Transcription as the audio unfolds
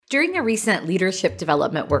During a recent leadership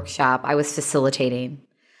development workshop I was facilitating,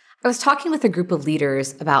 I was talking with a group of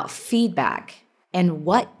leaders about feedback and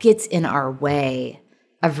what gets in our way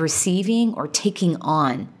of receiving or taking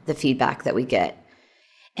on the feedback that we get.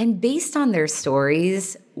 And based on their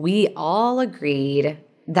stories, we all agreed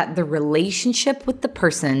that the relationship with the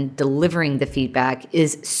person delivering the feedback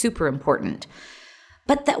is super important,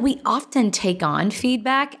 but that we often take on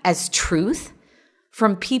feedback as truth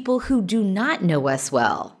from people who do not know us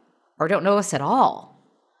well or don't know us at all.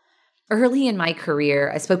 Early in my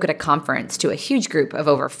career, I spoke at a conference to a huge group of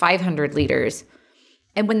over 500 leaders.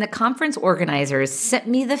 And when the conference organizers sent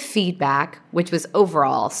me the feedback, which was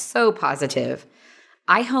overall so positive,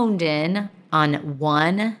 I honed in on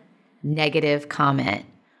one negative comment.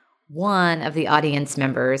 One of the audience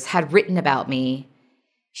members had written about me,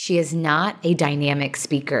 "She is not a dynamic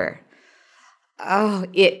speaker." Oh,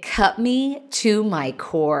 it cut me to my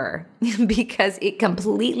core because it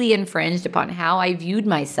completely infringed upon how I viewed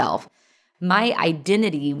myself. My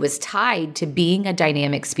identity was tied to being a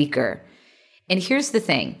dynamic speaker. And here's the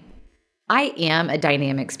thing. I am a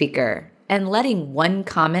dynamic speaker, and letting one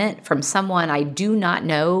comment from someone I do not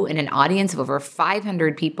know in an audience of over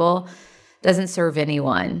 500 people doesn't serve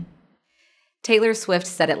anyone. Taylor Swift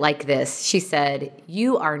said it like this. She said,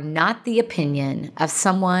 "You are not the opinion of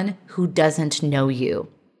someone who doesn't know you."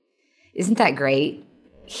 Isn't that great?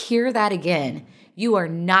 Hear that again. You are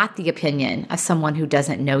not the opinion of someone who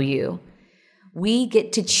doesn't know you. We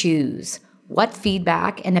get to choose what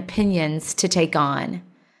feedback and opinions to take on.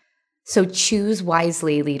 So choose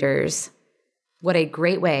wisely, leaders. What a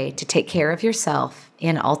great way to take care of yourself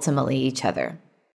and ultimately each other.